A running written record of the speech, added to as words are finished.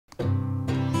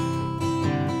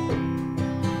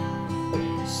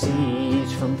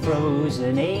from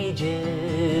frozen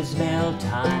ages melt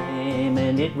time,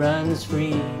 and it runs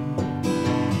free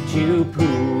to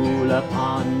pool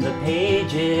upon the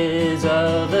pages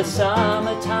of a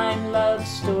summertime love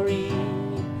story.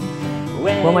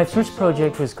 Well, my first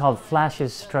project was called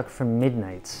Flashes Struck from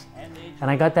Midnights,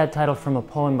 and I got that title from a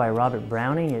poem by Robert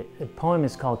Browning. The poem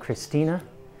is called Christina,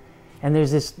 and there's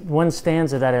this one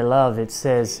stanza that I love. It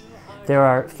says, "There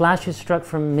are flashes struck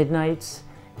from midnights,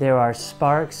 there are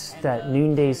sparks that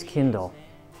noondays kindle."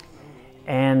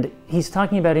 And he's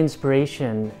talking about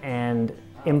inspiration and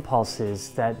impulses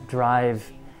that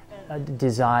drive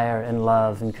desire and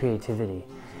love and creativity.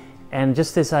 And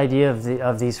just this idea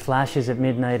of these flashes at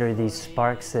midnight or these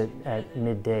sparks at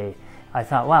midday, I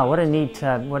thought, wow, what a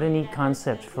neat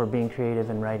concept for being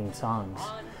creative and writing songs.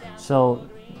 So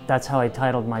that's how I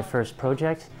titled my first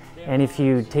project. And if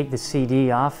you take the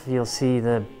CD off, you'll see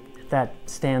that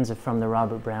stanza from the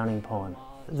Robert Browning poem.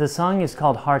 The song is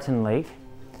called Harten Lake,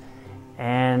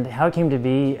 and how it came to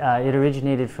be, it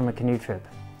originated from a canoe trip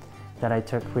that I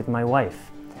took with my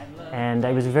wife. And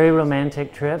it was a very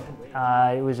romantic trip.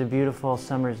 It was a beautiful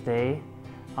summer's day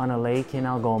on a lake in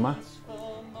Algoma.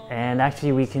 And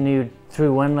actually we canoed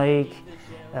through one lake,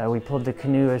 we pulled the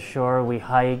canoe ashore, we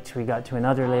hiked, we got to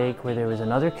another lake where there was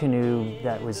another canoe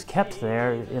that was kept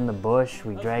there in the bush.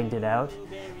 We dragged it out.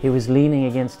 It was leaning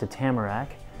against a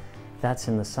tamarack. That's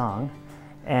in the song.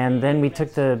 And then we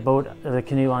took the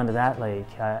canoe onto that lake,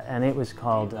 and it was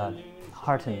called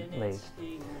Harten Lake.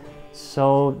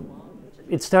 So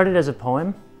it started as a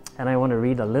poem, and I want to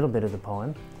read a little bit of the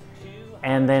poem.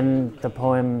 And then the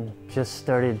poem just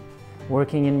started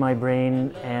working in my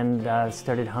brain and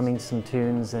started humming some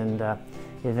tunes, and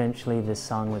eventually this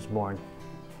song was born.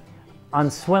 On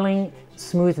swelling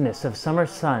smoothness of summer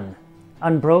sun,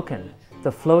 unbroken,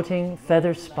 the floating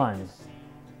feather spun,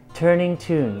 turning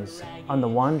tunes on the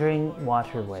wandering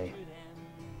waterway.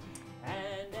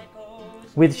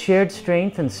 With shared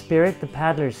strength and spirit the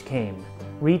paddlers came,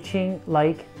 reaching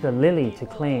like the lily to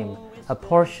claim a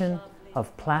portion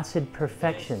of placid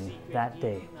perfection that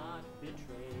day.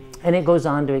 And it goes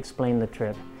on to explain the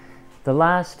trip. The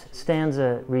last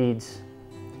stanza reads,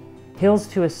 "Hills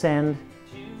to ascend,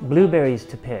 blueberries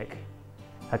to pick,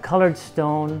 a colored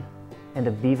stone and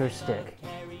a beaver stick,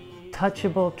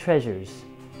 touchable treasures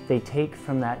they take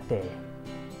from that day."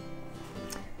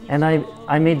 And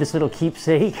I made this little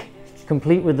keepsake,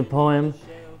 complete with the poem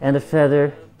and a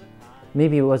feather.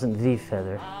 Maybe it wasn't the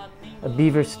feather. A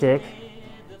beaver stick,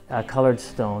 a colored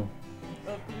stone.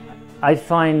 I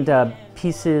find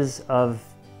pieces of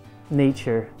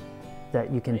nature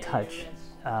that you can touch.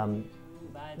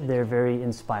 They're very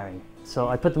inspiring. So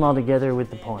I put them all together with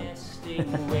the poem.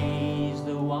 Ways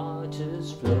the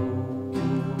waters flow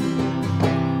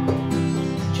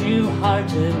to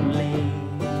Harten Lake,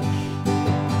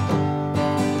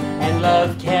 and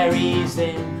love carries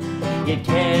them, it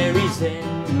carries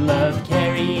them, love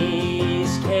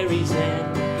carries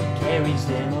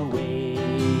them away.